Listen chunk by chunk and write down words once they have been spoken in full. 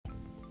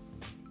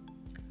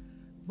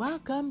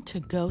Welcome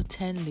to Go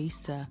 10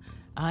 Lisa.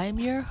 I'm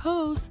your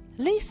host,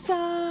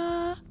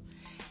 Lisa.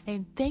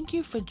 And thank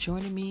you for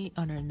joining me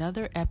on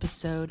another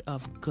episode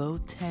of Go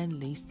 10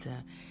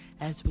 Lisa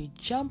as we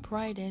jump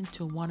right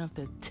into one of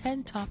the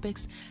 10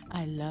 topics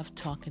I love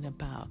talking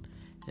about.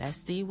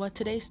 Let's see what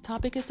today's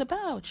topic is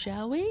about,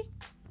 shall we?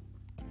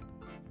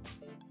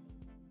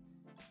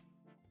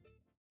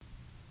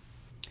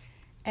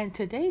 And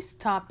today's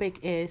topic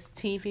is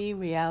TV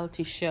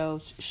reality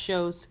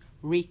shows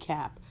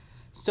recap.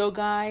 So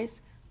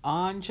guys,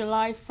 on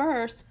July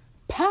 1st,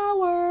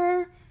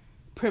 Power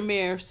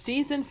premieres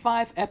season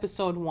 5,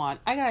 episode 1.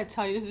 I gotta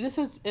tell you, this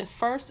is the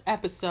first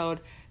episode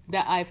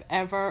that I've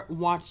ever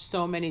watched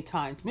so many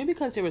times. Maybe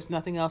because there was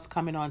nothing else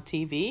coming on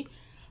TV,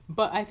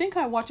 but I think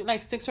I watched it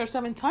like 6 or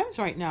 7 times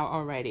right now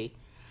already.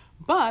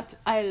 But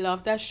I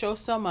love that show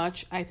so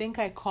much. I think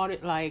I caught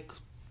it like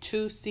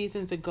 2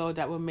 seasons ago.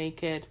 That would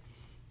make it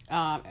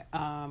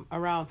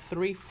around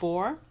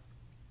 3-4,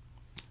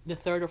 the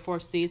 3rd or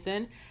 4th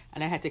season,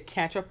 and I had to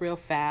catch up real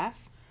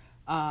fast,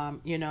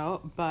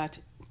 but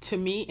to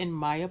me, in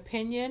my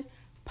opinion,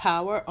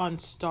 Power on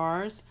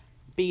Starz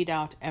beat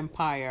out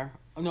Empire.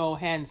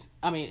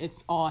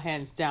 It's all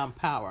hands down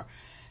Power.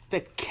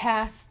 The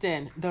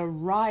casting, the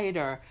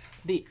writer,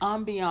 the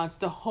ambiance,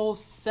 the whole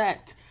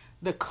set,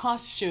 the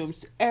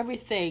costumes,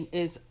 everything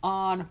is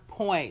on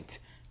point.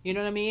 You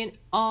know what I mean?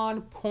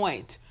 On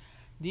point.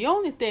 The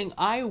only thing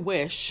I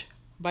wish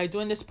by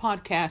doing this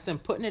podcast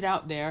and putting it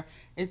out there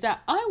is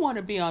that I want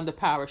to be on the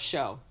Power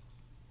show.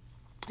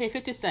 Hey,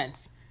 50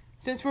 cents.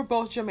 Since we're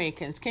both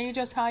Jamaicans, can you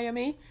just hire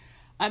me?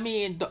 I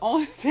mean, the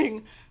only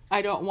thing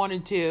I don't want to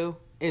do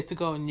is to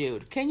go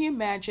nude. Can you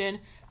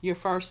imagine your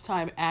first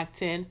time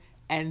acting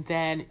and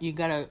then you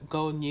gotta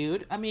go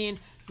nude? I mean,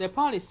 they'll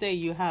probably say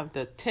you have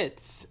the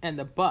tits and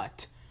the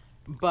butt,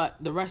 but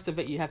the rest of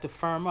it you have to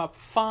firm up.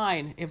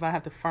 Fine if I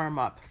have to firm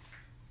up.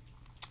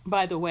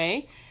 By the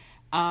way,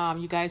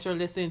 you guys are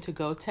listening to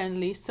Go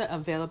 10 Lisa,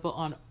 available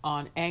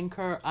on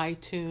Anchor,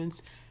 iTunes,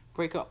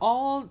 Breaker,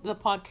 all the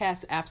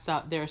podcast apps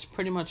out there is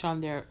pretty much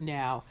on there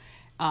now.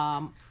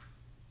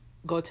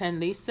 Go 10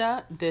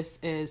 Lisa, this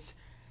is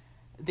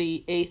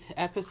the 8th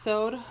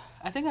episode.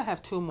 I think I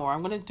have 2 more.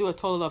 I'm going to do a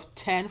total of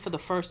 10 for the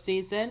first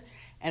season,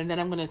 and then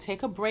I'm going to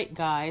take a break,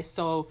 guys.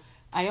 So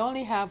I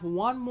only have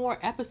one more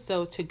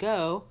episode to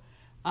go,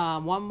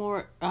 and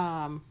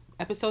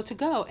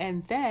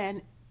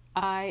then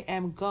I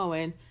am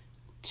going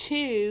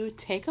to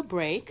take a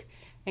break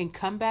and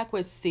come back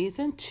with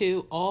season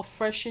 2, all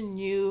fresh and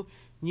new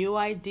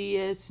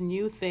ideas,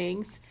 new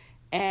things,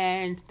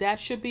 and that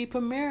should be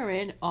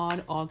premiering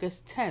on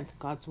August 10th,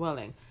 God's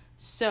willing.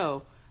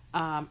 So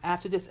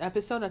after this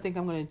episode, I think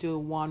I'm going to do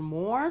one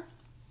more,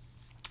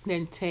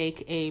 then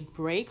take a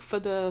break for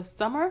the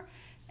summer,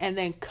 and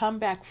then come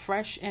back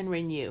fresh and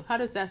renew. How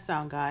does that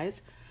sound,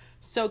 guys?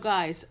 So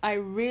guys, I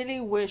really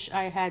wish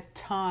I had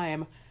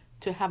time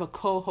to have a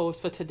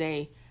co-host for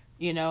today,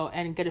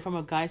 and get it from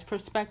a guy's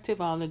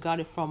perspective. I only got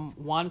it from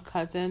one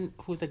cousin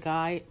who's a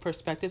guy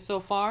perspective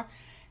so far.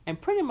 And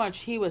pretty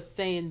much he was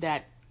saying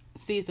that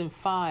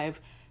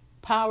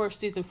Power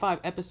season 5,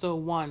 episode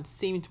 1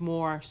 seemed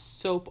more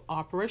soap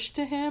opera-ish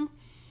to him.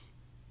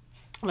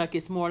 Like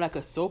it's more like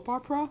a soap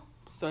opera.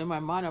 So in my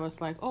mind, I was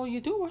like, oh,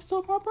 you do watch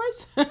soap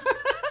operas?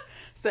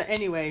 So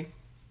anyway,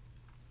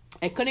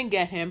 I couldn't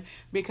get him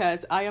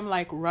because I am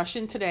like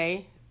rushing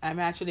today. I'm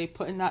actually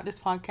putting out this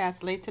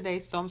podcast late today,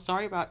 so I'm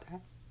sorry about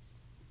that.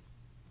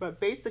 But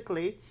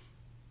basically,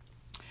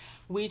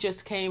 we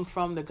just came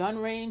from the gun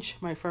range,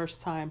 my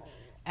first time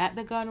at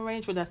the gun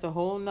range, but that's a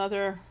whole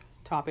nother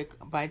topic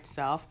by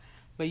itself.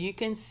 But you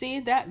can see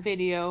that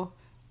video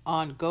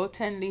on Go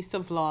 10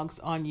 Lisa Vlogs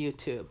on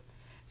YouTube.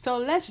 So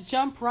let's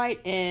jump right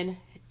in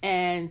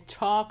and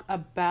talk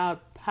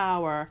about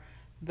Power,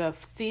 the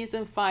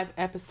season 5,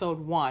 episode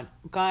 1.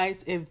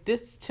 Guys, if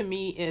this to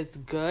me is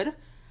good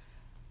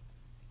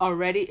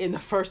already in the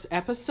first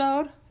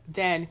episode,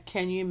 then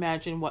can you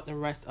imagine what the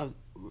rest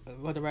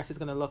is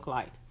going to look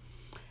like?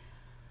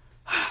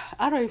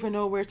 I don't even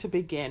know where to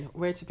begin.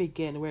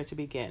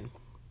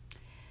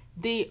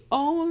 The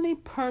only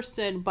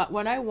person, but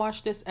when I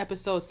watched this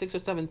episode 6 or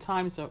 7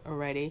 times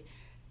already,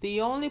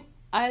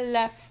 I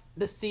left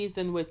the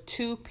season with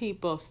 2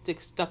 people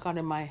stuck out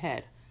in my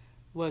head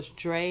was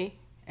Dre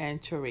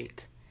and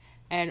Tariq.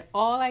 And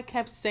all I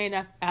kept saying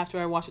after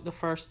I watched it the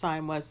first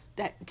time was,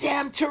 that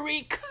damn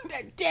Tariq.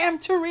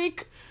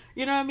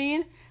 You know what I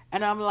mean?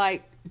 And I'm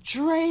like,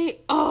 Dre,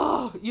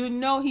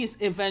 he's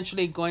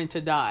eventually going to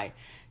die.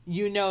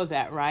 You know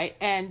that, right?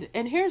 And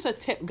here's a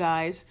tip,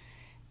 guys.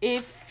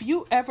 If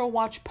you ever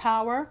watch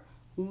Power,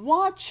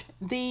 watch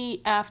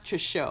the after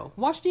show.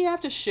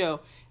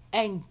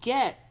 And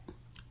get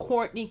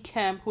Courtney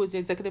Kemp, who is the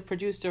executive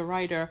producer,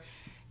 writer,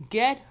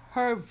 get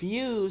her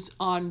views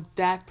on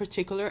that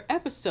particular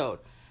episode.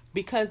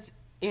 Because,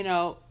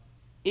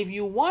 if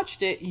you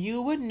watched it,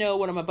 you would know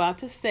what I'm about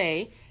to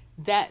say,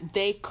 that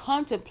they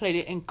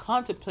contemplating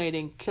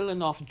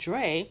killing off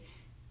Dre,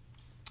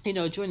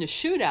 during the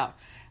shootout.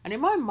 And in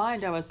my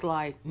mind, I was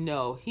like,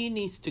 no, he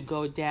needs to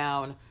go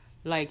down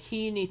Like,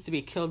 he needs to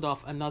be killed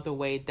off another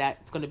way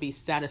that's going to be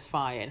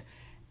satisfying.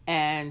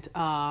 And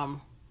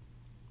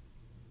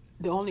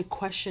the only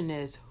question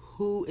is,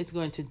 who is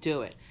going to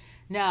do it?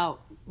 Now,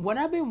 when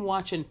I've been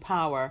watching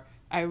Power,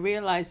 I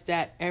realized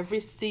that every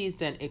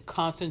season it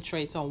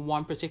concentrates on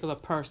one particular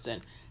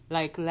person.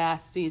 Like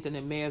last season,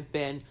 it may have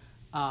been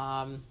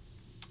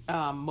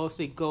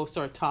mostly Ghost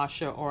or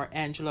Tasha or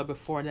Angela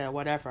before that, or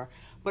whatever.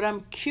 But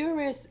I'm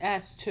curious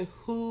as to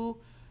who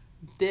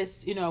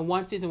this,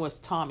 one season was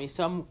Tommy.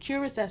 So I'm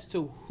curious as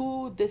to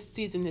who this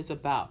season is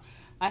about.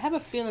 I have a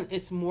feeling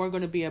it's more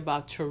going to be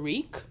about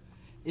Tariq.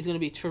 It's going to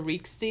be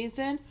Tariq's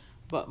season.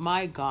 But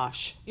my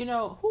gosh, who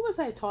was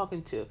I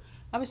talking to?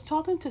 I was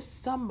talking to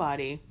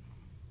somebody.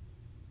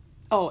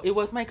 Oh, it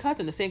was my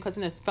cousin, the same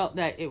cousin that felt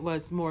that it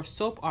was more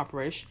soap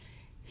opera-ish.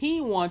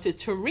 He wanted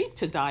Tariq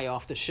to die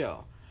off the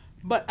show.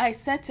 But I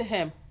said to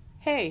him,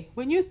 hey,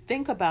 when you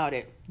think about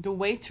it, the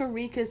way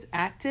Tariq is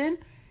acting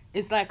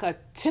is like a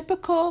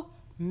typical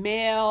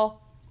male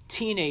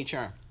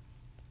teenager.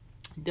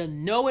 The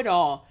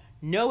know-it-all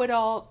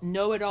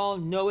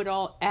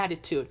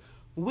attitude.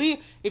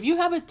 If you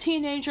have a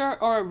teenager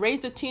or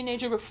raised a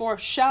teenager before,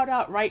 shout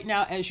out right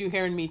now as you're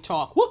hearing me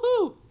talk.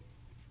 Woohoo!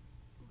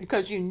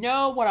 Because you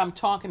know what I'm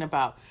talking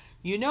about.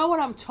 You know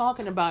what I'm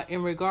talking about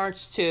in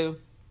regards to,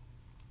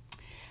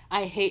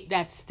 I hate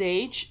that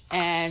stage,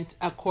 and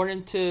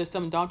according to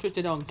some doctors,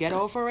 they don't get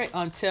over it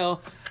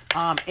until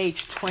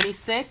age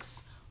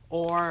 26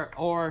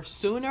 or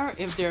sooner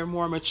if they're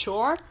more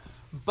mature.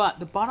 But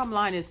the bottom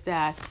line is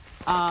that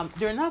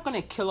they're not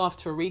going to kill off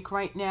Tariq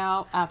right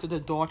now after the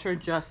daughter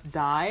just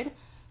died.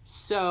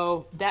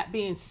 So that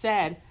being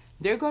said,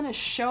 they're going to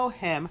show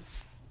him,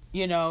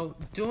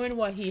 doing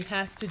what he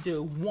has to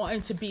do,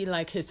 wanting to be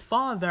like his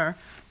father.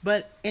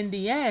 But in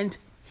the end,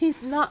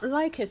 he's not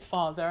like his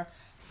father.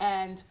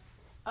 And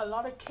a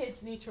lot of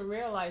kids need to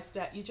realize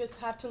that you just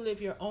have to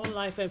live your own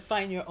life and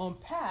find your own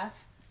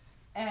path.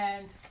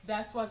 And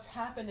that's what's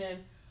happening.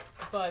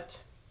 But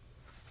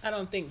I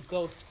don't think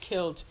Ghost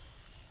killed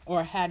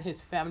or had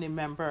his family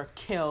member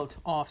killed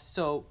off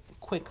so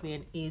quickly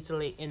and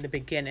easily in the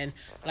beginning,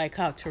 like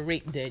how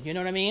Tariq did. You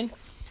know what I mean?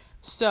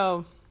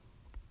 So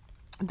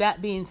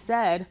that being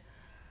said,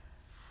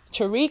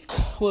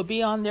 Tariq will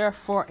be on there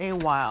for a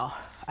while.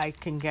 I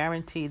can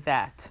guarantee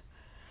that.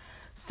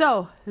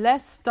 So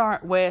let's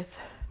start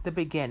with the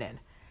beginning.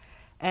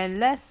 And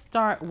let's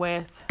start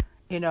with,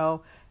 in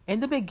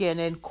the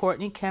beginning,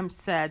 Courtney Kemp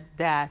said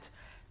that,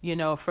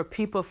 for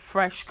people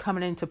fresh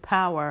coming into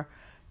Power,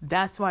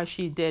 that's why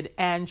she did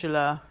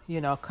Angela,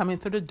 coming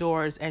through the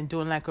doors and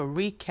doing like a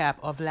recap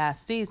of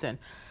last season.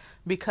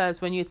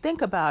 Because when you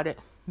think about it,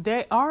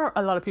 there are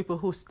a lot of people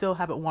who still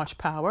haven't watched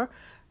Power.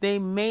 They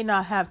may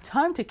not have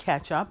time to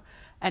catch up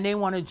and they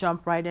want to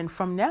jump right in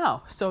from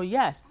now. So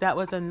yes, that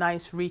was a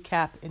nice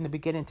recap in the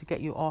beginning to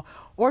get you all,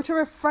 or to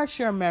refresh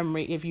your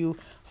memory if you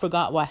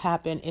forgot what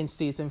happened in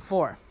season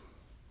 4.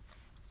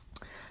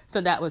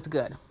 So that was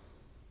good.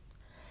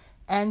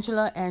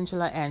 Angela.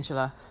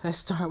 Let's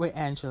start with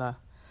Angela.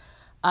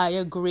 I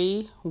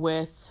agree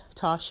with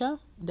Tasha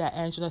that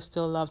Angela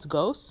still loves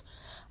Ghost.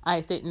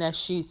 I think that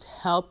she's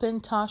helping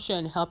Tasha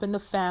and helping the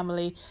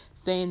family,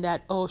 saying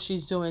that, oh,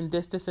 she's doing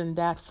this, and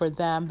that for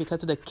them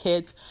because of the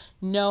kids.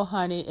 No,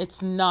 honey,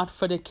 it's not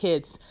for the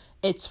kids.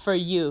 It's for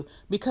you.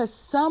 Because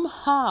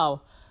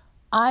somehow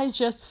I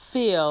just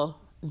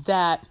feel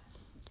that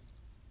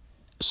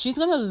she's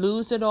going to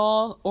lose it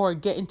all or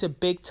get into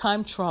big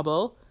time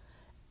trouble.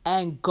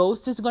 And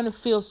Ghost is going to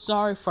feel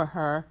sorry for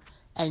her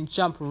and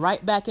jump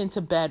right back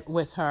into bed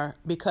with her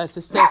because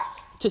to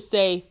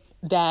say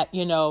that,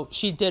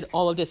 she did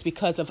all of this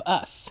because of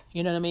us.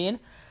 You know what I mean?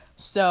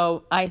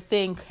 So I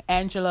think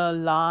Angela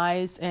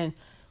lies and,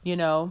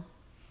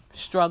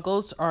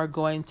 struggles are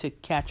going to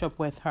catch up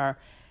with her.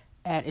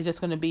 And it's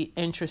just going to be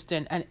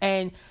interesting.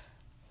 And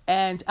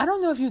I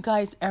don't know if you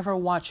guys ever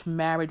watch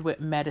Married with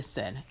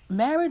Medicine.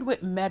 Married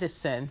with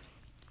Medicine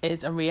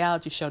is a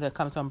reality show that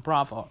comes on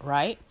Bravo,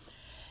 right?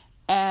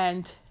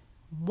 And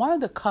one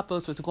of the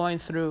couples was going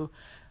through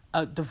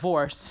a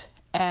divorce,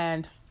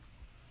 and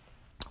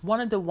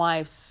one of the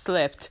wives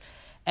slipped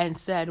and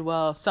said,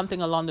 well,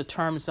 something along the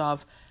terms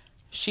of,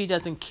 she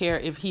doesn't care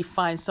if he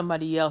finds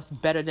somebody else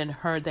better than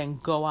her, then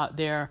go out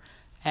there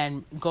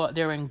and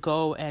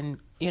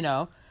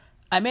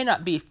I may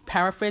not be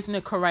paraphrasing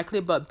it correctly,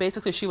 but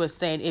basically she was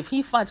saying if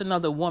he finds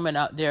another woman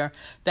out there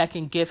that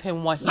can give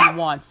him what he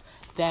wants,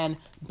 then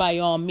by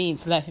all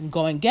means, let him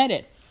go and get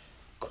it.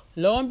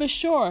 Lo and be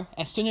sure,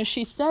 as soon as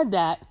she said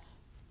that,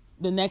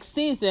 the next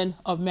season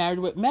of Married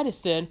with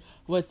Medicine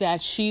was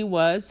that she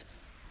was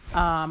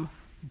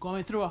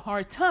going through a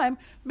hard time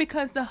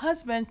because the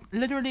husband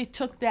literally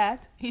took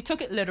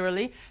it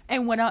literally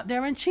and went out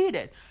there and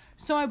cheated.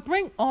 So I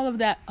bring all of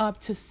that up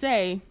to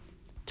say,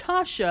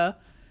 Tasha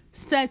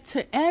said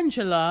to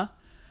Angela,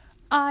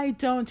 I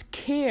don't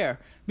care.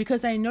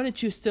 because I know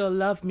that you still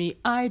love me.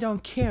 I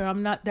don't care.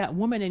 I'm not that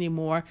woman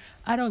anymore.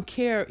 I don't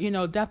care.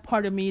 That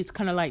part of me is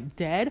kind of like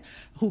dead.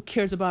 Who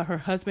cares about her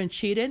husband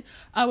cheating?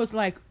 I was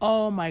like,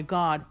 oh my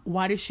God,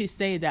 why did she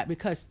say that?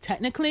 Because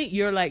technically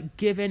you're like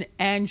giving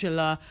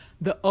Angela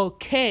the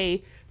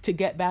okay to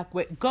get back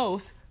with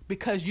Ghost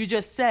because you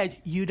just said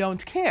you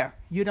don't care.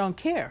 You don't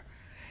care.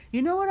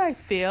 You know what I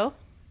feel?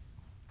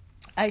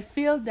 I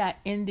feel that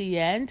in the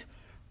end,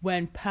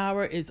 when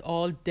Power is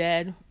all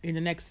dead in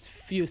the next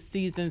few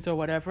seasons or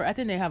whatever, I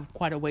think they have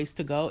quite a ways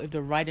to go if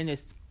the writing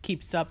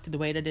keeps up to the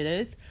way that it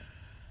is.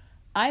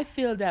 I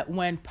feel that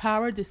when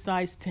Power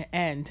decides to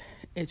end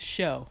its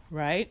show,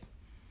 right,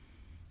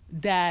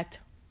 that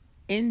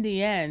in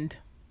the end,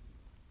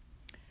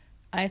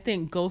 I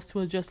think Ghost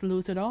will just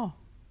lose it all.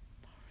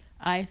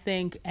 I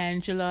think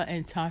Angela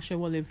and Tasha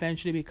will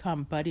eventually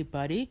become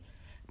buddy-buddy.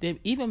 They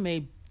even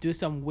may do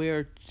some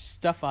weird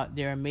stuff out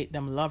there and make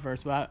them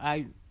lovers. But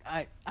I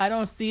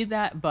don't see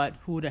that, but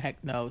who the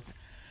heck knows?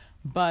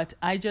 But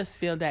I just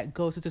feel that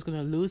Ghost is just going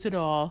to lose it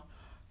all.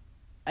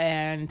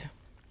 And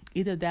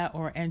either that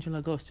or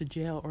Angela goes to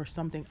jail or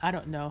something. I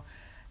don't know.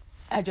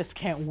 I just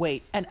can't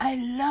wait. And I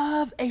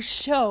love a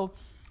show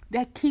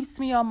that keeps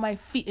me on my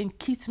feet and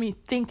keeps me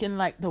thinking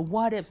like the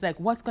what ifs, like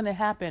what's going to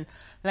happen,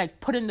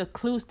 like putting the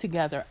clues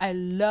together. I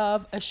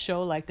love a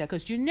show like that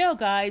because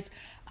guys,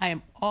 I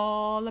am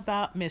all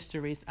about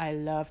mysteries. I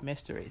love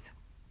mysteries.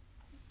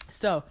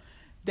 So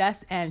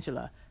that's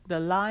Angela. The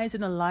lies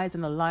and the lies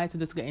and the lies are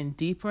just getting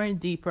deeper and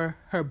deeper.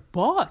 Her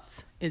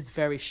boss is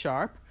very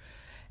sharp.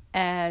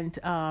 And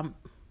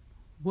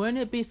wouldn't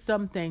it be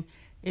something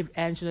if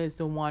Angela is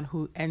the one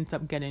who ends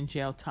up getting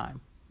jail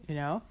time,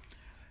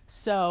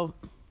 So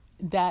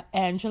that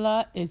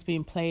Angela is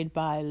being played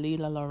by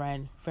Leila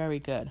Loren. Very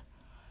good.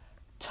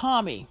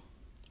 Tommy,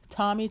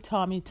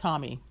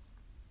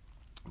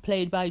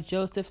 played by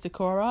Joseph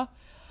Sikora.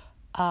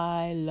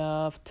 I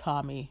love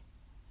Tommy.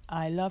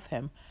 I love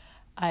him.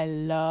 I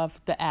love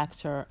the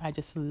actor. I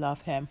just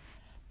love him.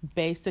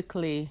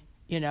 Basically,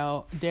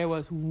 there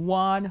was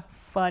one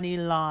funny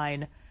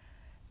line,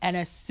 and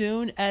as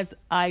soon as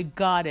I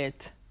got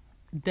it,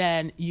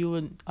 then you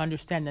would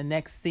understand the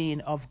next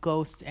scene of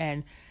Ghost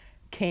and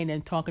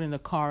Kanan talking in the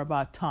car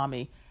about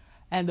Tommy.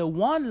 And the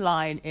one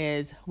line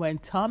is when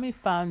Tommy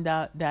found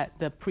out that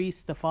the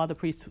father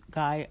priest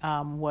guy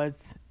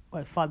was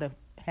Father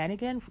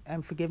Hannigan,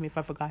 and forgive me if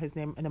I forgot his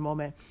name in a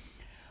moment.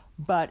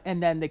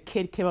 And then the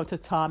kid came up to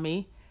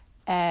Tommy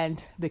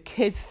and the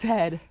kid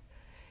said,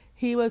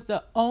 he was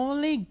the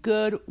only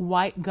good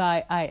white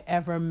guy I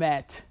ever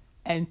met.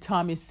 And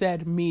Tommy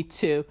said, me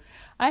too.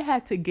 I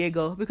had to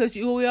giggle because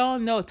we all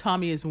know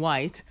Tommy is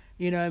white,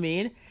 you know what I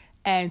mean?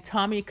 And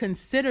Tommy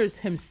considers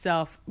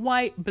himself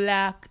white,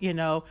 black,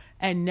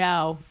 and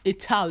now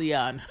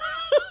Italian.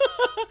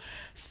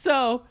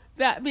 So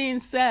that being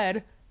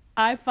said,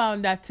 I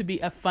found that to be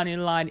a funny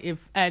line.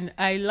 And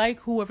I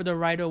like whoever the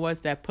writer was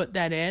that put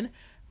that in.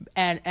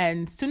 And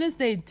as soon as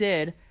they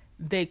did,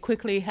 they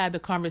quickly had the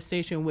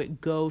conversation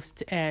with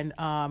Ghost and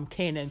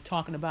Kanan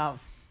talking about,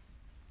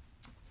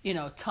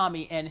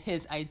 Tommy and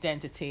his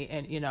identity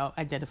and,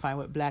 identifying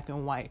with black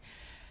and white.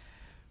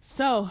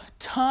 So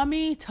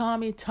Tommy,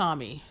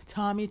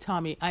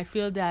 I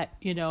feel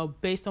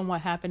that, based on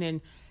what happened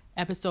in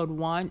episode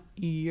 1,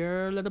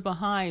 you're a little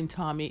behind,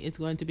 Tommy. It's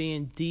going to be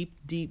in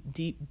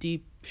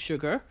deep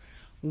sugar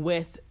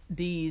with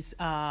these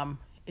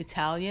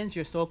Italians,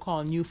 your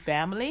so-called new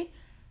family,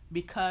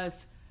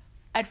 because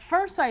at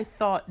first I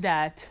thought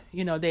that,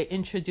 they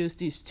introduced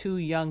these two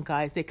young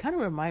guys. They kind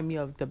of remind me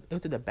of the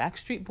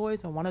Backstreet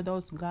Boys or one of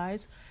those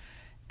guys.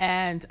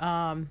 And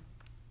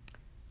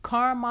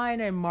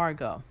Carmine and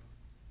Margot.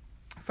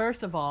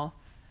 First of all,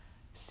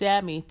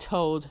 Sammy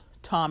told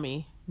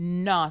Tommy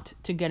not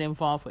to get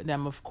involved with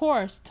them. Of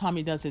course,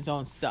 Tommy does his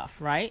own stuff,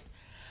 right?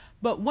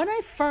 But when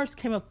I first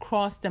came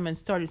across them and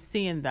started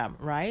seeing them,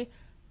 right?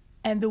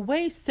 And the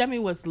way Sammy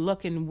was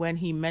looking when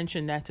he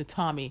mentioned that to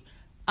Tommy,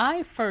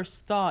 I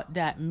first thought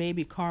that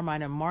maybe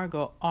Carmine and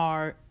Margot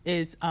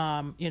is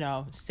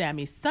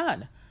Sammy's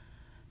son.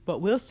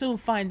 But we'll soon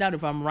find out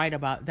if I'm right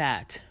about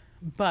that.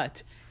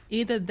 But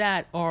either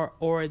that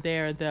or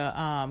they're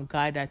the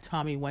guy that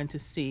Tommy went to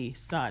see,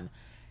 son.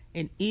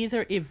 In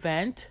either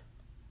event,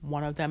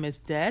 one of them is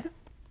dead.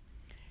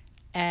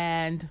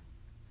 And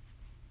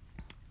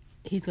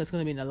he's just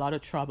going to be in a lot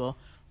of trouble.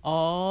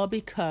 All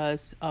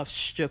because of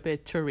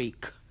stupid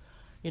Tariq.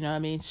 You know what I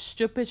mean?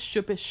 Stupid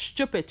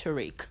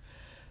Tariq.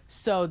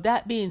 So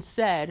that being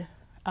said,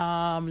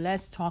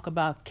 let's talk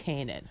about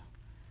Kanan.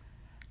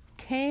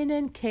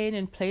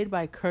 Kanan, played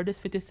by Curtis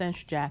 50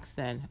 Cent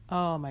Jackson.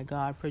 Oh my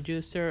God,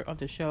 producer of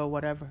the show,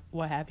 whatever,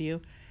 what have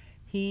you.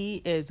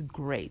 He is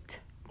great.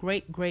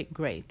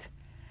 Great.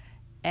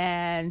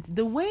 And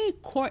the way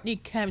Courtney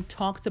Kemp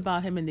talks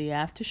about him in the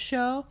after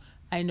show,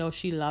 I know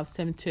she loves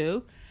him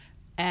too.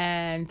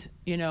 And,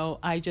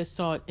 I just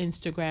saw an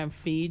Instagram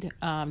feed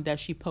that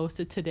she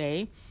posted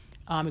today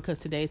because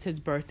today is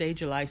his birthday,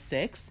 July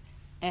 6th.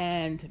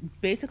 And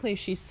basically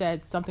she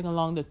said something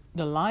along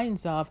the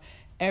lines of,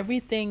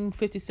 everything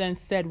 50 Cent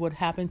said would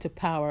happen to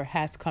Power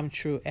has come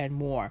true and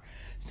more.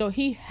 So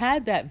he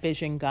had that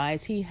vision,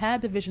 guys. He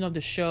had the vision of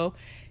the show.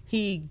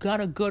 He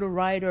got a good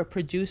writer,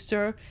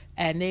 producer,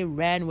 and they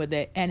ran with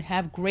it and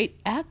have great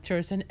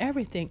actors and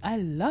everything. I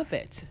love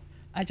it.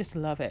 I just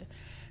love it.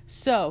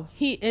 So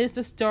he is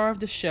the star of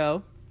the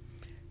show.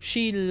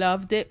 She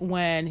loved it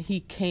when he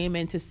came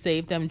in to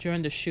save them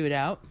during the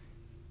shootout.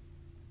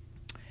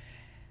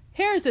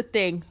 Here's the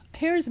thing.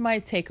 Here's my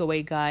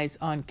takeaway, guys,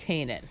 on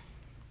Kanan.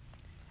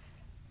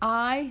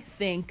 I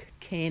think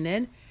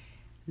Kanan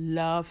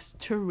loves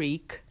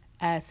Tariq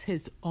as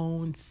his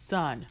own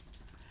son.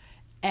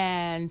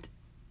 And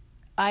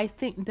I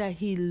think that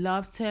he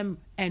loves him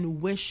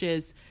and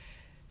wishes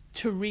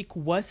Tariq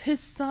was his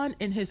son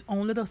in his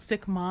own little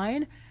sick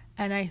mind.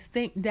 And I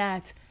think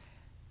that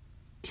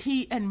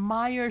he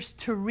admires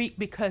Tariq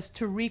because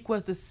Tariq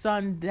was the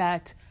son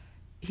that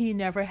he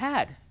never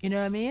had. You know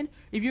what I mean?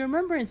 If you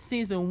remember in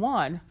season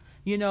 1,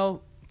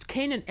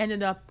 Kanan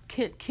ended up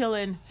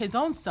killing his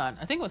own son.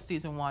 I think it was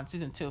season 1,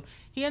 season 2.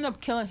 He ended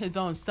up killing his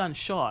own son,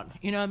 Sean.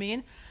 You know what I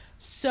mean?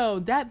 So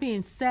that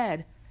being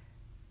said,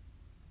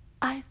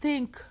 I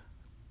think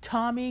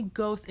Tommy,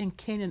 Ghost, and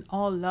Kanan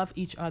all love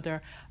each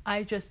other.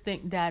 I just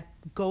think that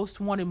Ghost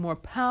wanted more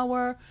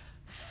power,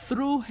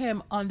 threw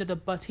him under the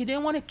bus. He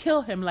didn't want to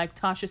kill him like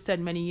Tasha said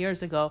many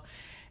years ago.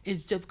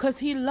 It's just because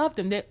he loved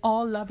him. They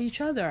all love each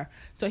other.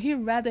 So he'd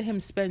rather him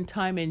spend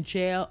time in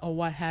jail or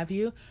what have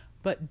you.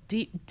 But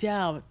deep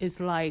down, it's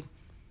like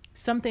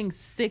something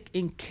sick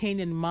in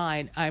Kanan's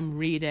mind, I'm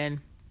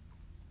reading,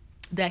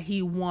 that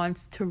he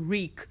wants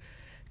Tariq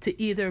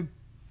to either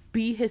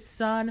be his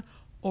son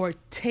or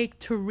take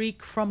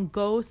Tariq from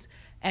Ghost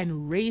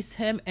and raise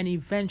him and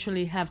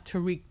eventually have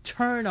Tariq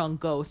turn on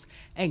Ghost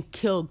and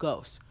kill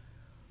Ghost.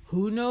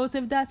 Who knows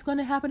if that's going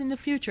to happen in the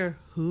future?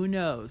 Who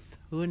knows?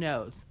 Who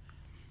knows?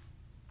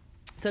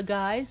 So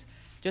guys,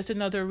 just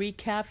another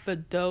recap for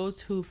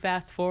those who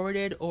fast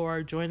forwarded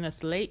or joined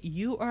us late.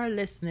 You are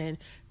listening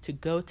to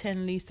Go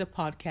 10 Lisa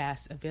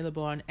podcast,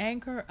 available on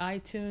Anchor,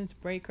 iTunes,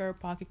 Breaker,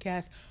 Pocket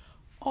Cast,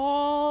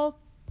 all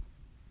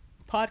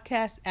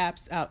podcast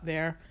apps out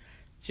there.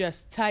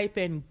 Just type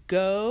in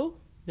Go,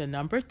 the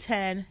number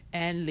 10,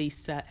 and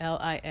Lisa,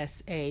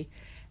 Lisa,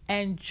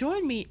 and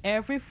join me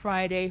every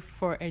Friday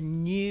for a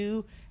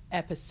new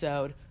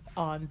episode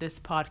on this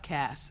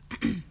podcast.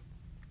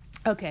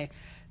 Okay,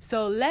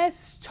 so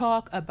let's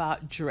talk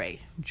about Dre.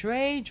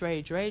 Dre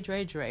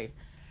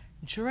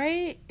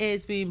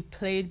is being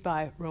played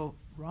by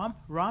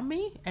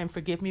Rami, and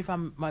forgive me if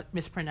I'm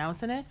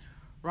mispronouncing it.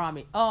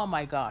 Rami. Oh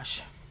my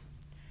gosh.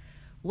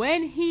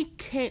 When he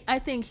came, I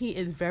think he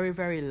is very,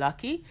 very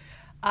lucky.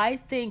 I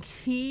think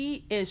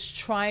he is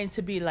trying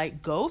to be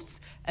like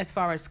Ghost as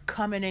far as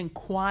coming in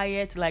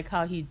quiet, like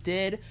how he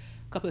did a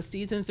couple of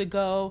seasons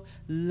ago,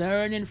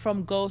 learning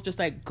from Ghost, just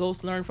like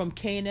Ghost learned from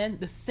Kanan,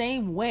 the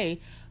same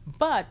way,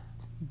 but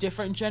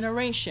different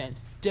generation,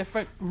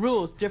 different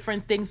rules,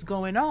 different things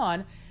going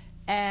on.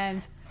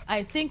 And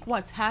I think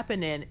what's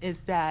happening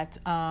is that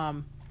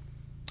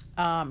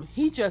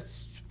he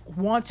just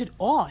wanted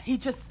all. He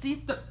just sees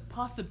the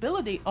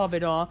possibility of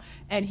it all,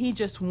 and he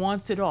just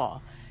wants it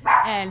all.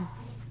 And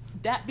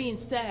that being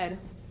said,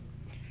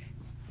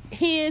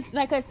 he is,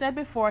 like I said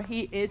before,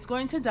 he is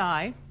going to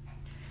die.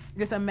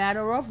 It's a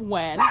matter of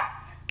when.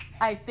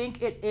 I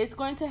think it is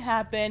going to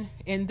happen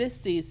in this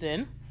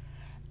season.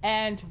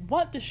 And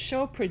what the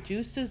show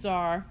producers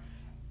are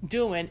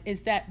doing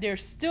is that they're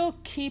still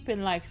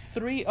keeping like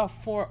 3 or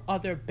 4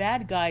 other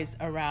bad guys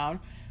around,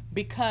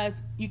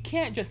 because you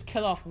can't just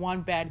kill off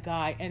one bad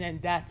guy and then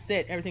that's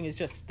it. Everything is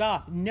just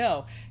stopped.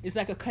 No, it's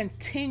like a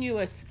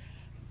continuous,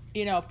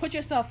 put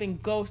yourself in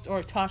Ghost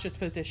or Tasha's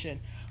position.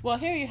 Well,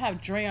 here you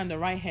have Dre on the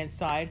right-hand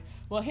side.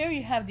 Well, here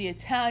you have the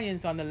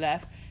Italians on the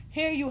left.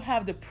 Here you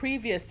have the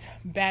previous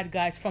bad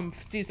guys from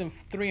season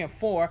 3 and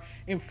 4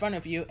 in front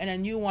of you, and a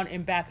new one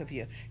in back of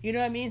you. You know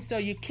what I mean? So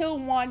you kill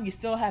one, you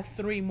still have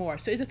 3 more.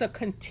 So it's just a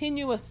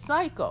continuous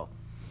cycle.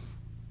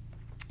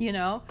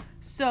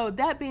 So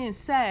that being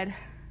said,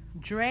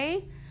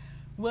 Dre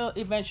will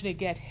eventually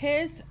get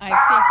his.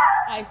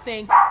 I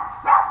think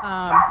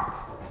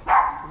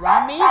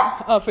Rami,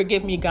 oh,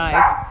 forgive me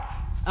guys,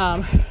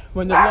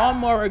 when the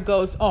lawnmower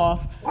goes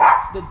off,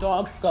 the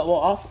dogs go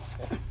off.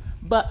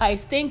 But I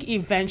think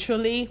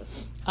eventually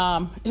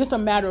it's just a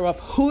matter of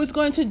who's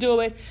going to do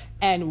it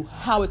and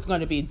how it's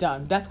going to be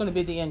done. That's going to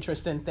be the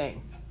interesting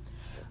thing.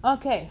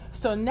 Okay,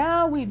 so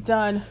now we've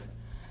done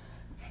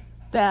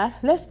that.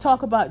 Let's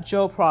talk about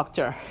Joe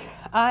Proctor.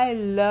 I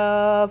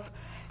love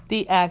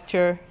the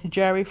actor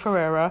Jerry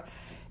Ferrera.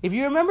 If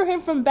you remember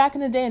him from back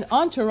in the day in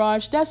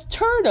Entourage, that's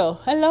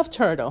Turtle. I love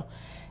Turtle.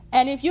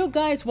 And if you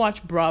guys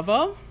watch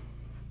Bravo,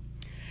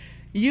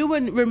 you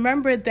would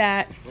remember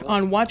that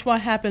on Watch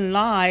What Happened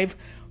Live,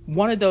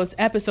 one of those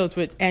episodes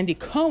with Andy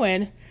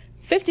Cohen,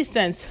 50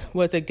 Cent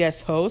was a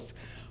guest host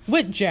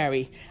with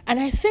Jerry. And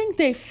I think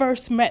they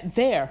first met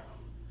there.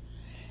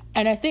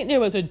 And I think there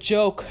was a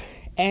joke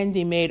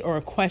Andy made, or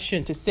a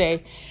question, to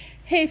say,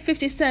 hey,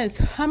 50 Cent,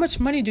 how much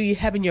money do you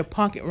have in your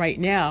pocket right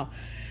now?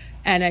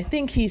 And I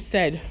think he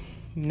said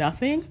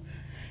nothing.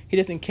 He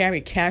doesn't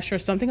carry cash or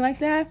something like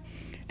that.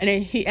 And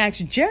then he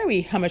asked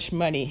Jerry how much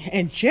money.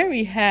 And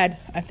Jerry had,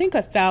 I think,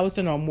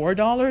 $1,000 or more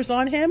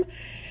on him.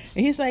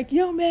 And he's like,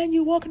 yo, man,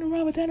 you walking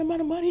around with that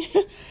amount of money?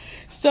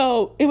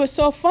 So it was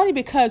so funny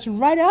because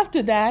right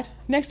after that,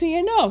 next thing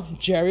you know,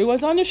 Jerry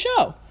was on the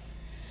show.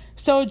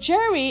 So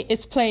Jerry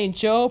is playing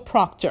Joe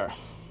Proctor,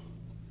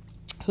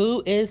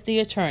 who is the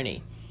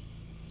attorney.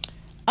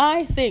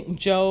 I think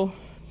Joe,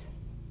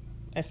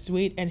 as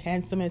sweet and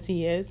handsome as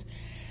he is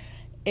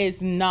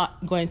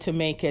not going to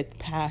make it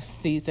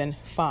past season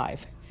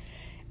 5.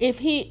 If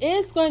he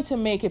is going to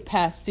make it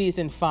past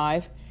season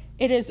 5,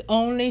 it is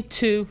only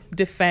to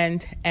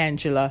defend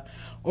Angela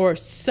or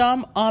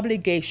some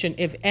obligation.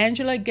 If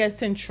Angela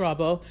gets in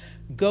trouble,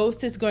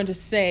 Ghost is going to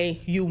say,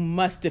 you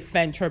must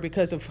defend her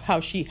because of how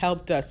she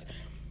helped us.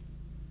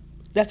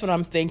 That's what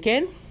I'm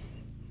thinking.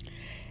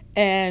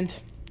 And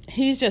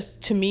he's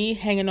just, to me,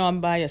 hanging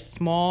on by a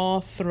small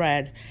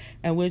thread.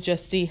 And we'll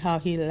just see how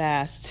he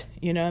lasts.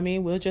 You know what I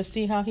mean? We'll just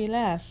see how he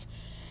lasts.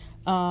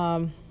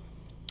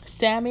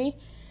 Sammy,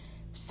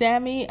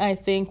 I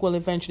think, will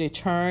eventually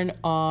turn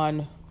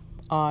on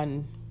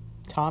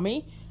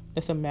Tommy.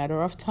 It's a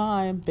matter of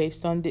time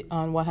based on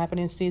what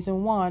happened in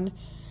season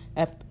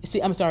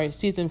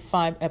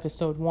 5,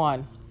 episode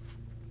 1.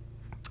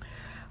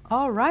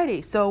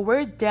 Alrighty, so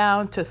we're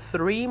down to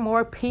 3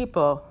 more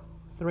people,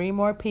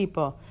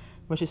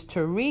 which is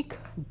Tariq,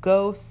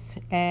 Ghost,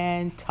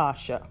 and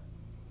Tasha.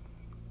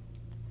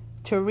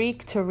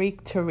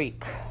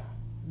 Tariq.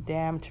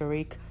 Damn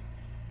Tariq.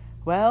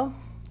 Well,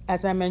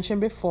 as I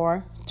mentioned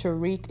before,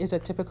 Tariq is a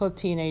typical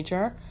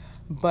teenager,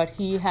 but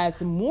he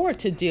has more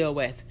to deal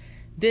with.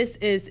 This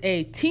is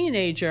a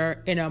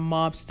teenager in a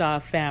mob-style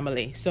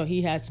family, so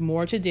he has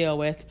more to deal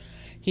with.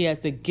 He has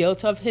the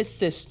guilt of his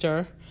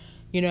sister.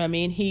 You know what I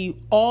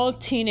mean? All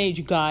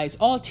teenagers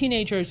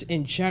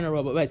in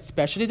general, but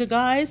especially the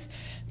guys,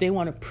 they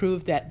want to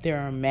prove that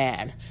they're a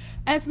man.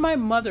 As my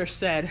mother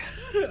said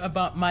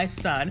about my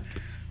son,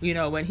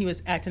 when he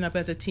was acting up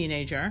as a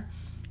teenager,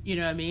 you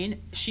know what I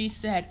mean? She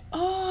said,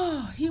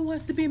 oh, he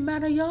wants to be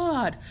man of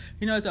yard.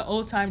 It's an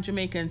old-time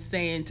Jamaican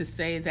saying to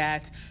say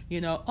that,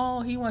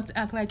 oh, he wants to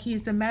act like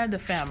he's the man of the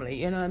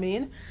family. You know what I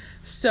mean?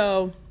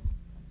 So,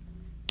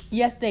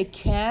 yes, they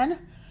can,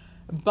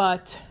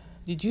 but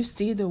did you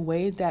see the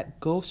way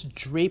that Ghost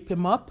draped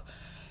him up?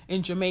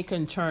 In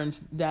Jamaican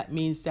terms, that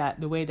means that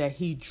the way that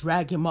he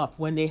dragged him up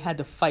when they had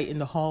the fight in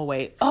the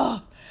hallway.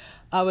 Oh,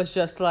 I was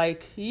just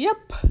like,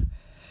 yep.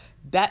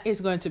 That is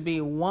going to be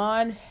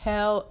one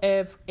hell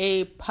of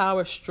a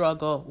power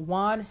struggle.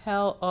 When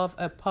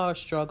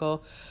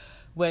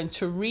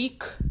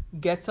Tariq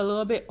gets a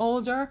little bit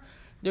older,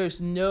 there's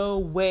no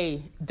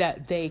way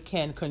that they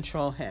can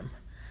control him.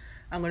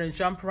 I'm going to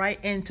jump right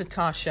into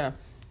Tasha.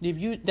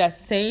 That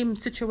same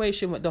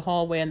situation with the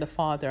hallway and the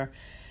father.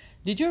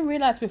 Did you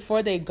realize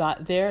before they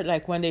got there,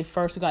 like when they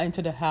first got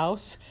into the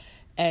house,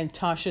 and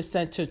Tasha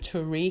said to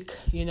Tariq,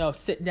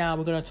 sit down,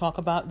 we're going to talk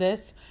about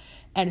this,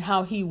 and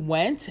how he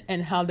went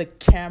and how the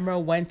camera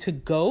went to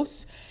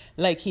Ghost,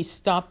 like he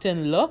stopped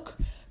and looked,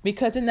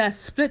 because in that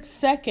split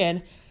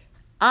second,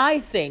 I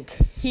think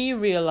he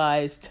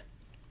realized,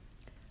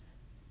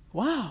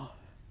 wow,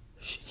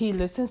 he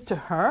listens to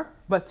her,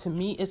 but to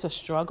me it's a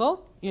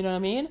struggle, you know what I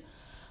mean?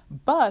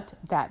 But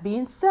that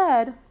being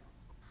said,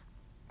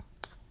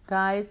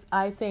 guys,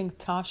 I think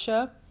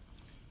Tasha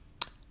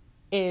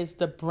is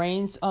the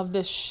brains of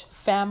this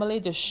family,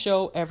 the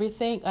show,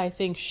 everything. I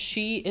think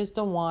she is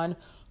the one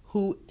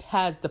who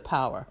has the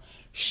power.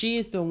 She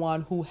is the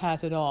one who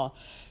has it all.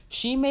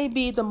 She may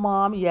be the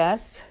mom,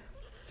 yes.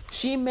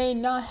 She may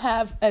not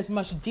have as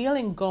much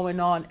dealing going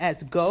on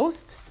as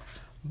Ghost,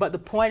 but the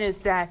point is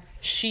that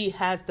she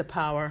has the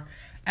power.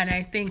 And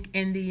I think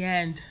in the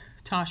end,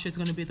 Tasha is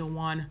going to be the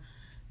one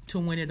to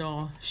win it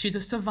all. She's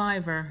a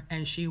survivor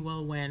and she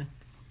will win.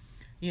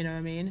 You know what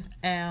I mean?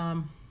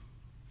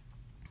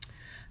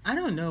 I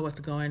don't know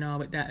what's going on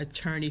with that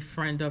attorney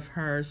friend of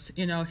hers.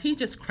 He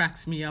just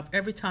cracks me up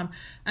every time.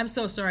 I'm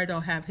so sorry I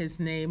don't have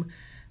his name.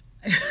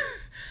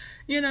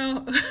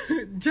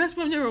 Just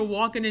when they were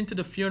walking into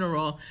the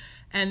funeral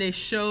and they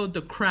showed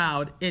the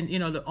crowd in,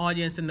 the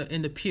audience in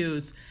the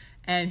pews,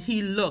 and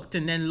he looked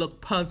and then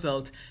looked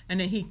puzzled. And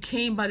then he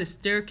came by the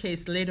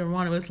staircase later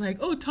on and was like,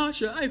 oh,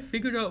 Tasha, I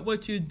figured out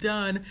what you've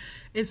done.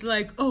 It's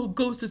like, oh,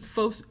 Ghost is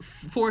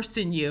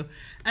forcing you.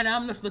 And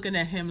I'm just looking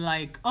at him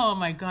like, oh,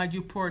 my God,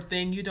 you poor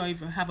thing. You don't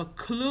even have a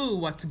clue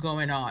what's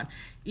going on.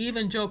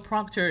 Even Joe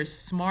Proctor is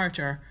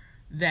smarter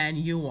than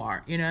you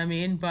are. You know what I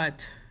mean?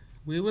 But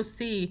we will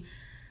see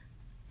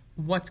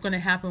what's going to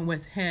happen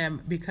with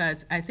him,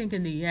 because I think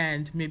in the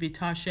end, maybe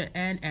Tasha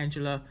and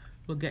Angela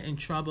will get in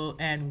trouble,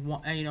 and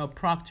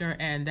Proctor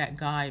and that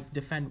guy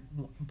defend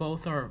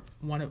both or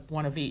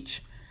one of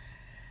each.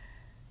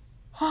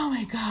 Oh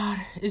my God,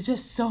 it's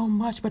just so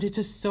much, but it's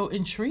just so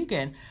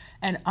intriguing.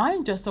 And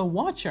I'm just a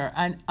watcher,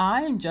 and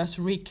I'm just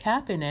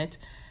recapping it.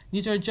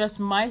 These are just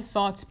my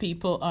thoughts,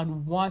 people,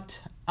 on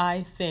what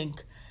I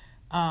think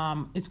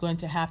is going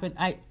to happen.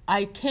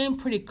 I came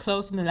pretty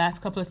close in the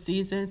last couple of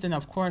seasons, and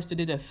of course they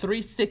did a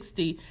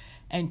 360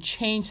 and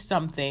changed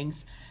some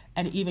things,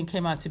 and it even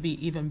came out to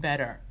be even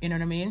better. You know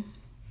what I mean?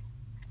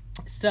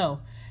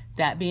 So,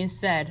 that being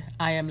said,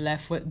 I am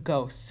left with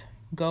Ghost.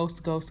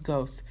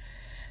 Ghost.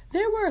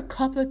 There were a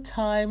couple of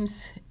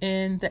times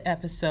in the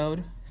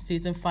episode,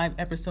 season 5,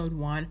 episode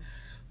 1,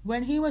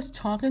 when he was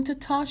talking to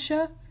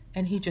Tasha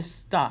and he just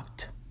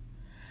stopped.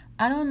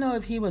 I don't know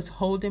if he was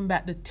holding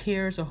back the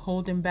tears or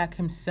holding back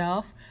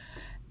himself.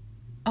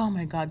 Oh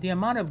my God, the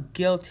amount of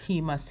guilt he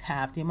must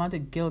have,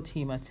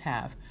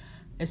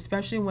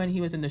 especially when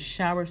he was in the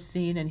shower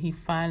scene and he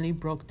finally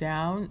broke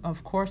down.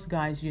 Of course,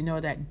 guys, you know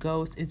that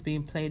Ghost is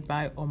being played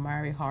by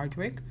Omari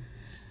Hardwick.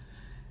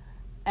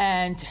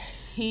 And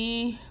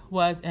he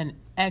was an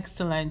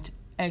excellent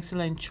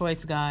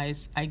choice,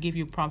 guys. I give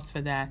you props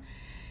for that.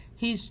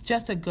 He's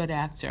just a good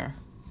actor,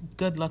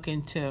 good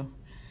looking too.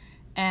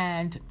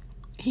 And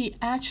he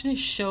actually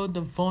showed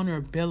the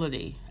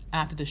vulnerability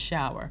after the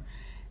shower.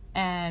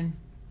 And,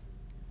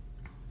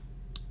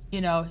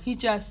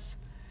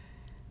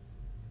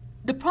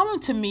 the problem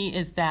to me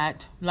is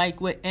that,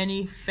 like with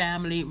any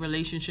family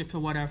relationship or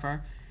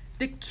whatever,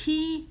 the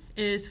key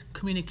is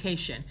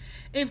communication.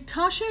 If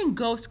Tasha and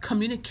Ghost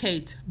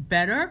communicate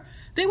better,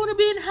 they wouldn't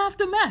be in half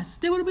the mess.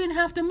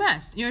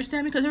 You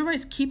understand? Because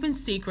everybody's keeping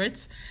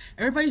secrets.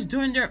 Everybody's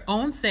doing their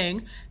own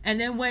thing. And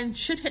then when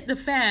shit hit the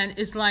fan,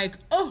 it's like,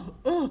 oh,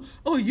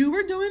 you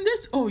were doing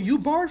this? Oh, you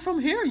borrowed from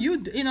here?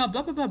 Blah,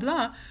 blah, blah,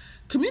 blah.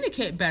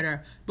 Communicate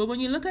better. But when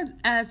you look at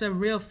as a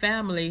real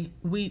family,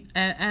 we,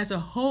 as a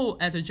whole,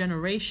 as a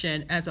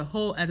generation, as a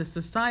whole, as a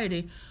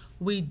society,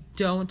 we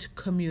don't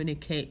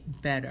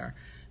communicate better.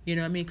 You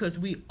know what I mean? Because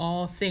we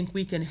all think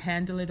we can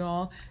handle it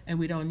all and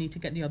we don't need to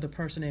get the other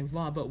person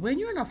involved. But when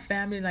you're in a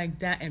family like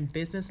that and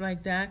business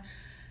like that,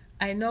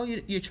 I know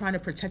you're trying to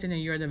protect it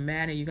and you're the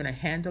man and you're going to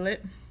handle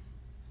it.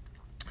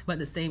 But at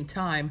the same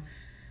time,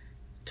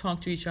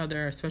 talk to each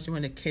other, especially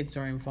when the kids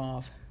are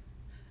involved.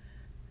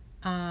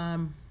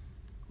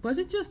 Was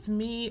it just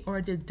me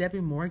or did Debbie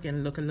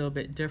Morgan look a little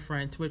bit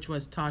different, which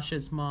was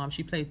Tasha's mom?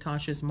 She played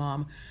Tasha's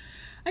mom.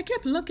 I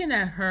kept looking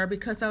at her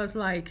because I was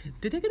like,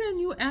 did they get a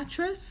new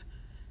actress?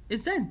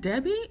 Is that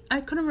Debbie? I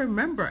couldn't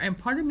remember. And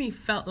part of me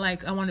felt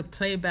like I want to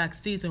play back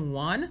season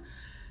 1.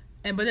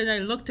 But then I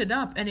looked it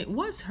up and it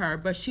was her,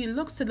 but she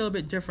looks a little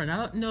bit different. I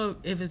don't know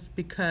if it's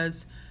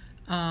because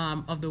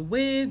of the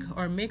wig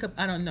or makeup.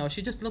 I don't know.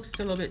 She just looks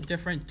a little bit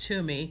different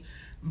to me.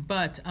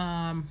 But,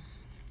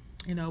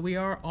 we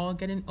are all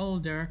getting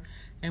older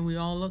and we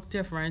all look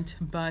different.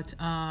 But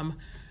I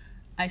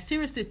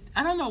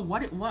don't know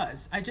what it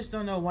was. I just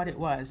don't know what it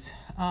was.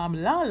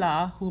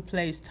 Lala, who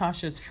plays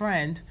Tasha's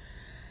friend,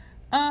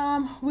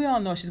 we all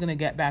know she's going to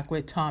get back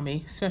with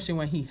Tommy, especially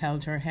when he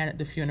held her hand at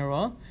the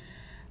funeral.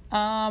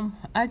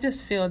 I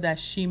just feel that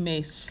she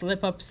may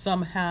slip up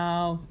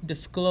somehow,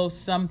 disclose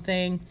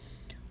something,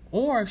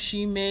 or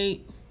she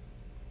may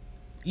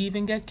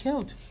even get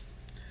killed.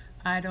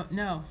 I don't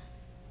know.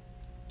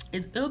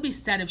 It'll be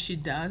sad if she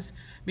does,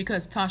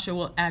 because Tasha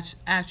will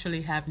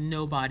actually have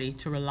nobody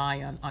to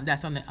rely on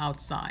that's on the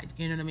outside.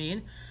 You know what I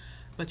mean?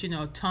 But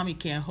Tommy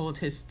can't hold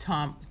his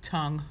tongue.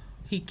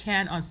 He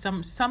can on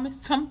some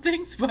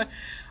things, but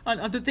on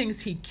other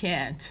things he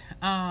can't.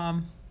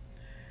 And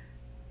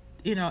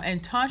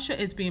Tasha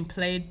is being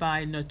played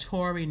by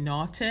Notori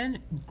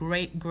Naughton.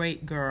 Great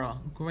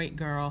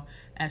girl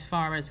as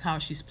far as how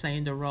she's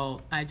playing the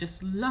role. I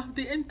just love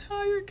the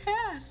entire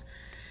cast.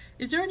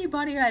 Is there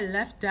anybody I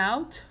left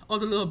out? Oh,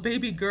 the little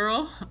baby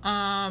girl.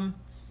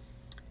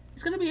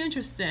 It's going to be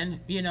interesting,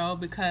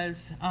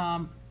 because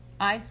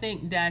I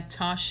think that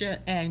Tasha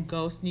and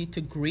Ghost need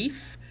to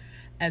grieve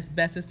as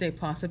best as they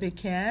possibly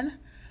can.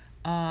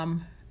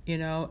 And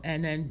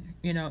then,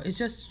 it's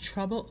just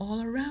trouble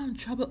all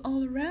around.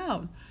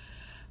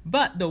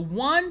 But the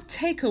one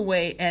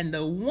takeaway and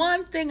the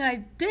one thing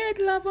I did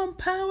love on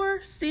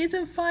Power,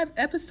 season 5,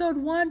 episode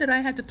 1, that I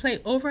had to play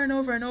over and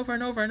over and over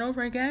and over and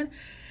over again.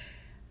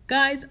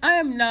 Guys, I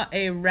am not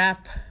a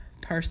rap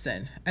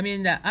person. I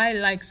mean that I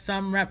like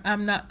some rap.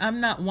 I'm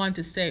not one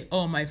to say,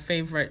 oh, my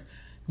favorite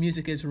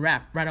music is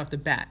rap right off the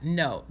bat.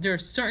 No, there are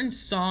certain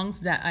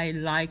songs that I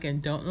like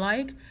and don't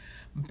like.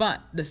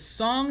 But the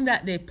song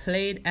that they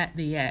played at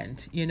the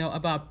end,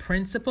 about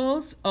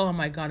principles. Oh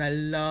my God, I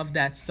love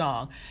that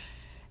song.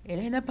 It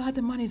ain't about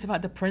the money, it's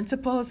about the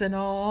principles and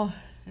all.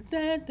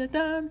 Da, da,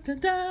 da, da,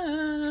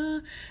 da.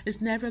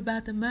 It's never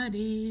about the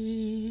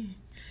money.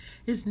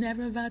 It's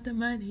never about the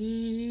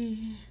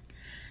money.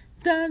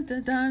 Dun,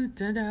 dun, dun,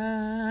 dun,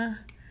 dun.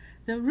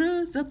 The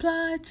rules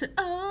apply to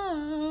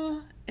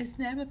all. It's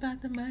never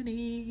about the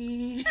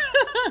money.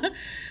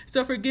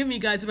 So forgive me,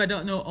 guys, if I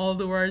don't know all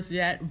the words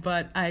yet,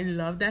 but I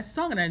love that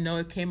song, and I know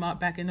it came out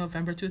back in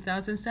November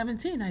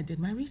 2017. I did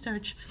my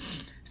research.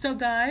 So,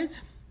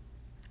 guys,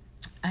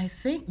 I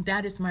think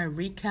that is my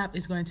recap.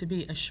 Is going to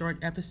be a short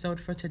episode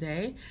for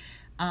today,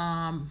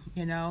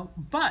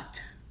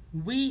 but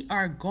we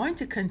are going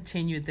to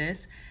continue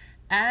this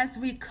as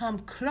we come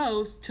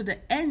close to the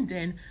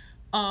ending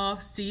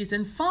of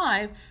season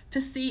 5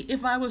 to see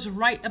if I was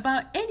right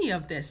about any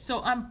of this.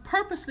 So I'm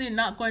purposely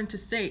not going to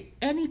say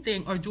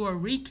anything or do a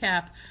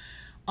recap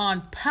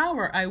on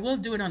Power. I will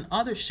do it on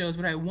other shows,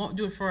 but I won't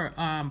do it for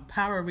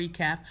Power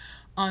recap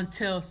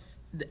until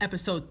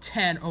episode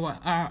 10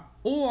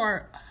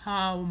 or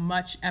how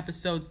much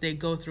episodes they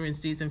go through in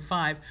season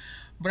 5.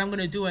 But I'm going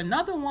to do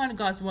another one,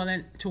 God's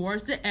willing,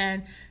 towards the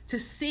end to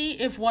see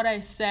if what I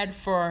said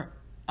for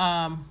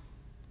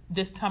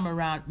this time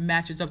around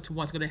matches up to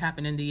what's going to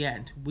happen in the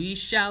end. We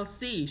shall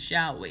see,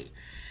 shall we?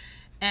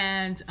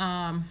 And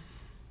I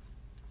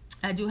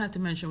do have to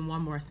mention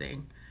one more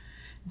thing.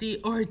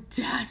 The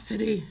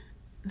audacity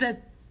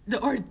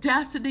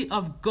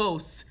of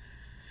Ghost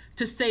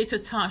to say to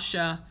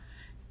Tasha,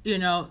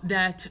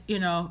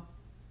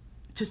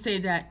 to say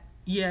that,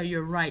 yeah,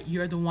 you're right,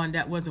 you're the one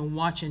that wasn't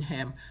watching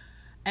him.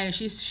 And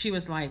she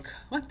was like,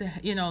 what the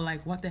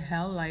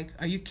hell? Like,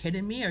 are you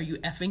kidding me? Are you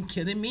effing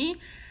kidding me?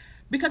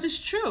 Because it's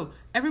true.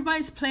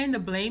 Everybody's playing the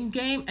blame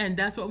game, and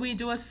that's what we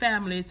do as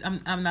families.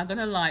 I'm not going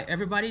to lie.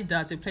 Everybody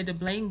does. They play the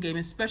blame game,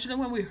 especially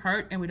when we're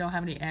hurt and we don't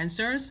have any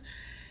answers.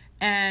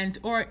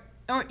 Or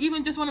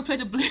even just want to play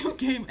the blame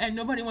game and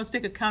nobody wants to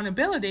take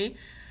accountability,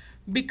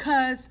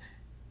 because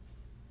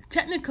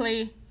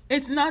technically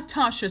it's not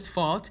Tasha's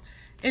fault.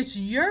 It's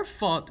your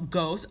fault,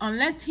 Ghost,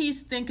 unless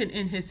he's thinking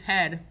in his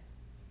head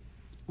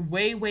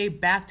way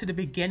back to the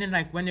beginning,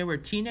 like when they were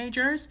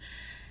teenagers.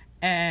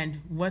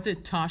 And was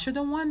it Tasha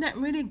the one that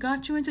really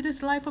got you into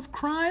this life of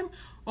crime?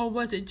 Or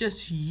was it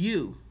just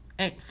you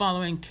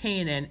following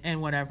Kanan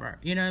and whatever?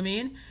 You know what I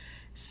mean?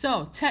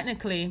 So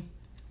technically,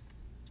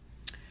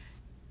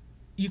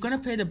 you're going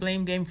to play the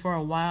blame game for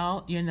a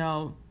while,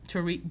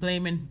 Tariq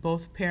blaming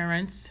both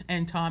parents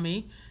and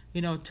Tommy,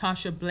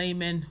 Tasha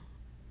blaming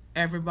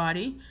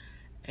everybody,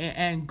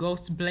 and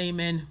Ghost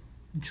blaming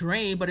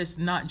Dre, but it's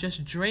not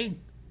just Dre,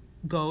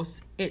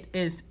 Ghost, it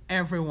is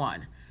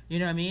everyone. You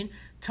know what I mean?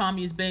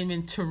 Tommy's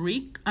blaming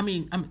Tariq.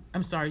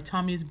 I'm sorry,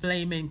 Tommy's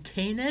blaming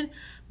Kanan,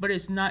 but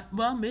it's not,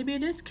 well, maybe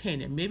it is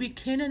Kanan. Maybe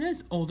Kanan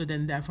is older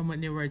than that from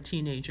when they were a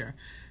teenager,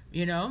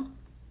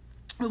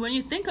 But when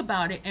you think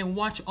about it and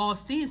watch all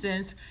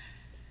seasons,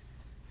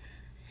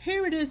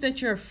 here it is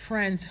that you're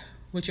friends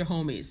with your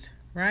homies,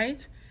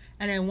 right?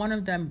 And then one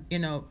of them,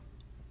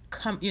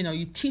 come,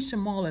 you teach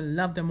them all and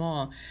love them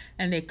all,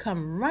 and they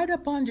come right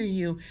up under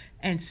you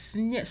and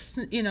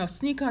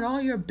sneak out all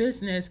your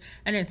business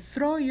and then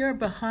throw your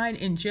behind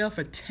in jail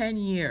for 10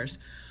 years.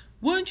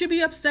 Wouldn't you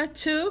be upset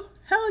too?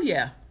 Hell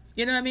yeah.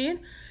 You know what I mean?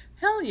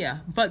 Hell yeah.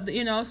 But,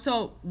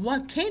 so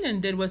what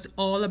Kanan did was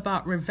all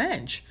about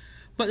revenge.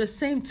 But at the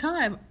same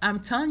time, I'm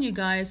telling you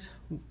guys,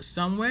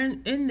 somewhere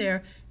in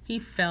there, he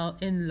fell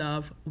in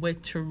love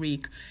with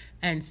Tariq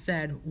and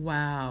said,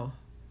 wow,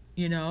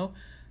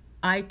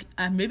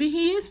 maybe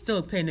he is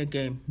still playing a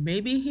game.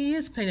 Maybe he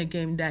is playing a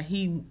game that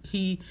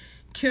he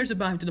cares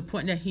about him to the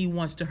point that he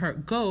wants to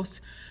hurt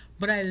Ghost.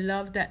 But I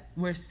love that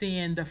we're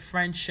seeing the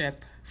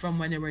friendship from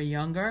when they were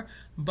younger,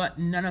 but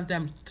none of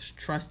them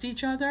trust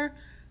each other.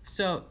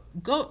 So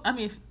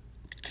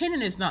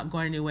Kanan is not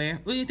going anywhere.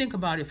 When you think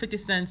about it, 50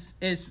 Cent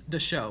is the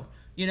show.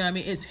 You know what I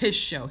mean? It's his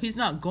show. He's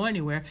not going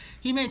anywhere.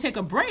 He may take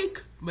a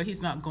break, but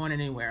he's not going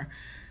anywhere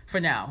for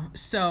now.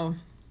 So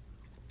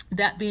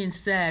that being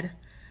said,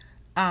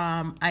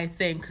 I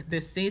think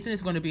this season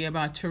is going to be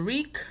about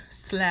Tariq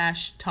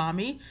 /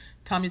 Tommy.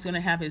 Tommy's going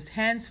to have his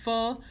hands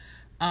full.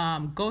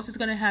 Ghost is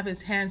going to have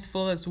his hands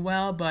full as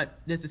well, but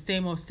there's the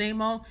same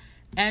old.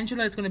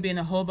 Angela is going to be in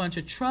a whole bunch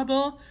of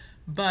trouble,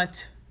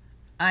 but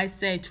I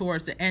say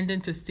towards the ending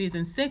to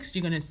season 6,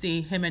 you're going to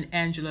see him and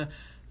Angela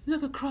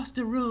look across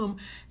the room,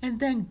 and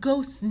then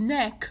Ghost's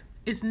neck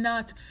is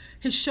not,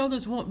 his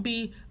shoulders won't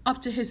be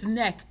up to his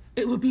neck.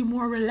 It will be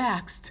more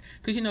relaxed,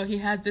 because, he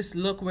has this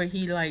look where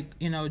he,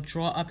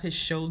 draw up his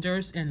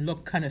shoulders and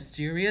look kind of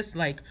serious,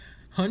 like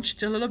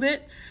hunched a little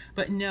bit.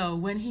 But no,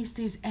 when he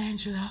sees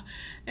Angela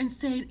and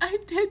saying, I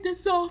did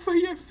this all for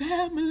your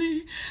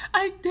family.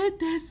 I did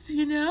this,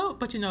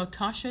 But,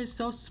 Tasha is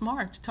so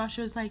smart. Tasha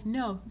is like,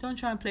 no, don't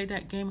try and play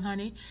that game,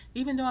 honey.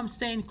 Even though I'm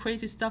saying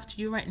crazy stuff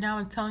to you right now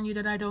and telling you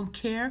that I don't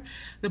care,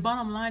 the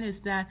bottom line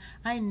is that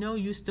I know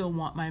you still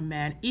want my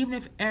man. Even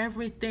if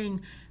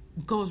everything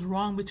goes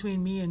wrong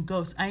between me and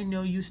Ghost, I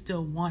know you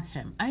still want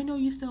him.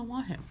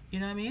 You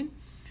know what I mean?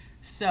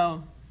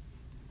 So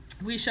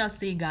we shall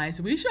see, guys.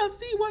 We shall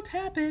see what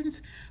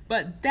happens.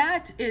 But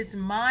that is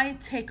my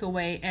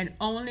takeaway and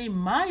only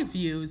my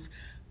views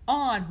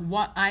on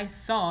what I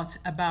thought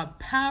about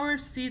Power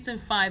Season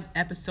 5,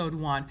 Episode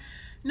 1.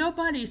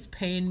 Nobody's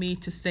paying me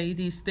to say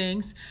these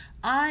things.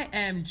 I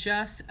am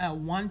just a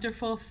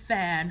wonderful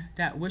fan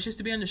that wishes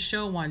to be on the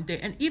show one day.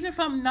 And even if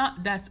I'm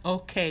not, that's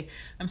okay.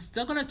 I'm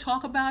still going to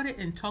talk about it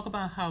and talk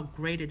about how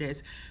great it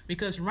is.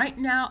 Because right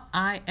now,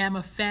 I am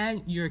a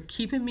fan. You're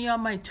keeping me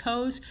on my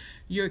toes.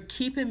 You're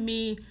keeping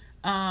me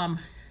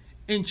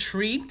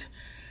intrigued.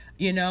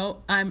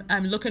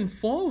 I'm looking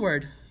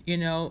forward,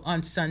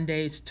 on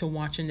Sundays to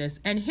watching this.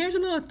 And here's a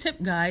little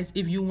tip, guys,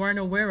 if you weren't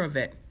aware of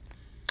it.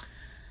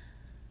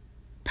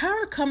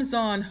 Power comes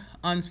on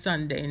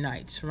Sunday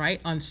nights,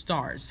 right? On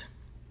Stars.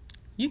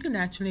 You can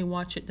actually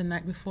watch it the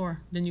night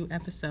before the new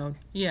episode.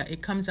 Yeah,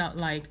 it comes out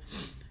like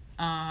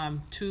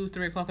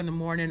 2-3 o'clock in the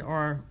morning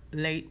or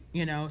late,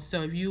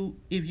 so if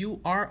you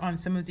are on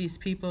some of these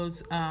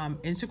people's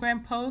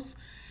Instagram posts,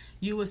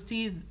 you will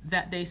see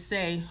that they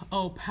say,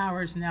 oh,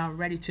 Power is now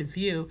ready to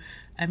view.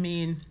 I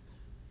mean,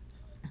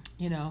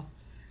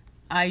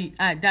 I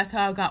that's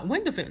how I got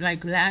wind of it.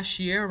 Like last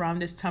year around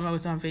this time, I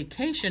was on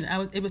vacation. I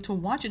was able to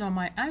watch it on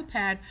my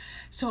iPad.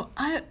 So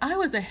I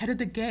was ahead of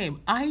the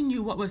game. I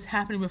knew what was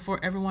happening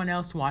before everyone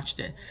else watched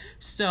it.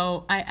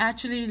 So I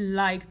actually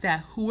like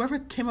that whoever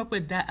came up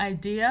with that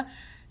idea,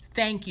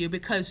 thank you,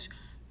 because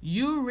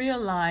you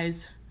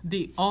realize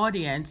the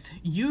audience,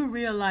 you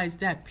realize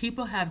that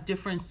people have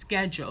different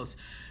schedules.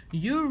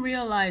 You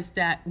realize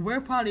that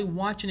we're probably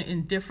watching it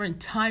in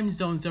different time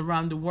zones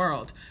around the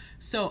world.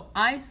 So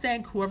I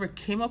thank whoever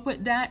came up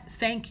with that.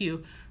 Thank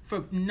you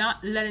for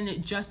not letting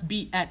it just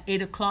be at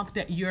 8 o'clock,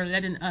 that you're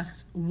letting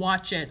us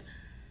watch it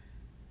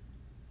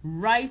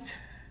right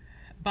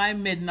by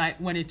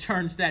midnight when it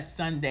turns that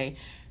Sunday,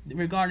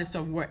 regardless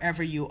of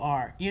wherever you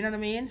are. You know what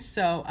I mean?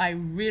 So I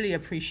really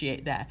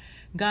appreciate that.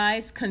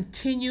 Guys,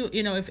 continue.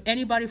 If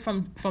anybody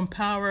from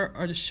Power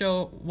or the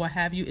show, what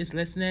have you, is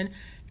listening,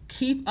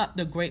 keep up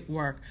the great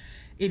work.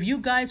 If you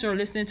guys are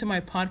listening to my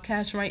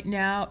podcast right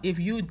now, if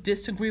you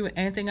disagree with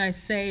anything I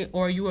say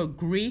or you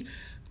agree,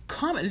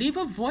 comment, leave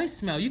a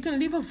voicemail. You can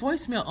leave a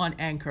voicemail on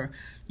Anchor.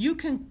 You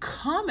can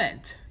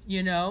comment,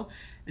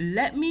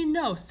 let me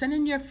know. Send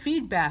in your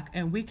feedback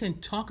and we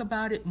can talk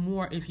about it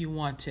more if you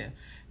want to.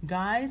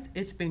 Guys,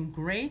 it's been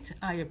great.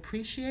 I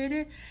appreciate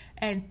it.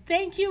 And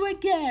thank you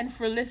again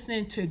for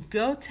listening to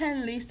Go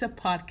 10 Lisa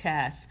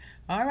podcast.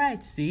 All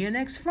right, see you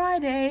next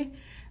Friday.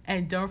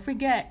 And don't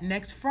forget,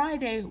 next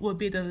Friday will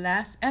be the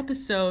last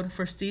episode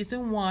for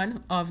season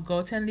 1 of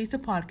Go 10 Lisa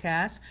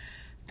podcast.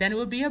 Then it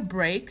will be a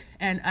break,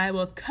 and I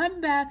will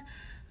come back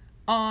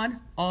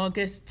on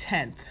August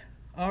 10th.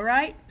 All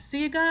right,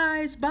 see you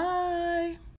guys. Bye.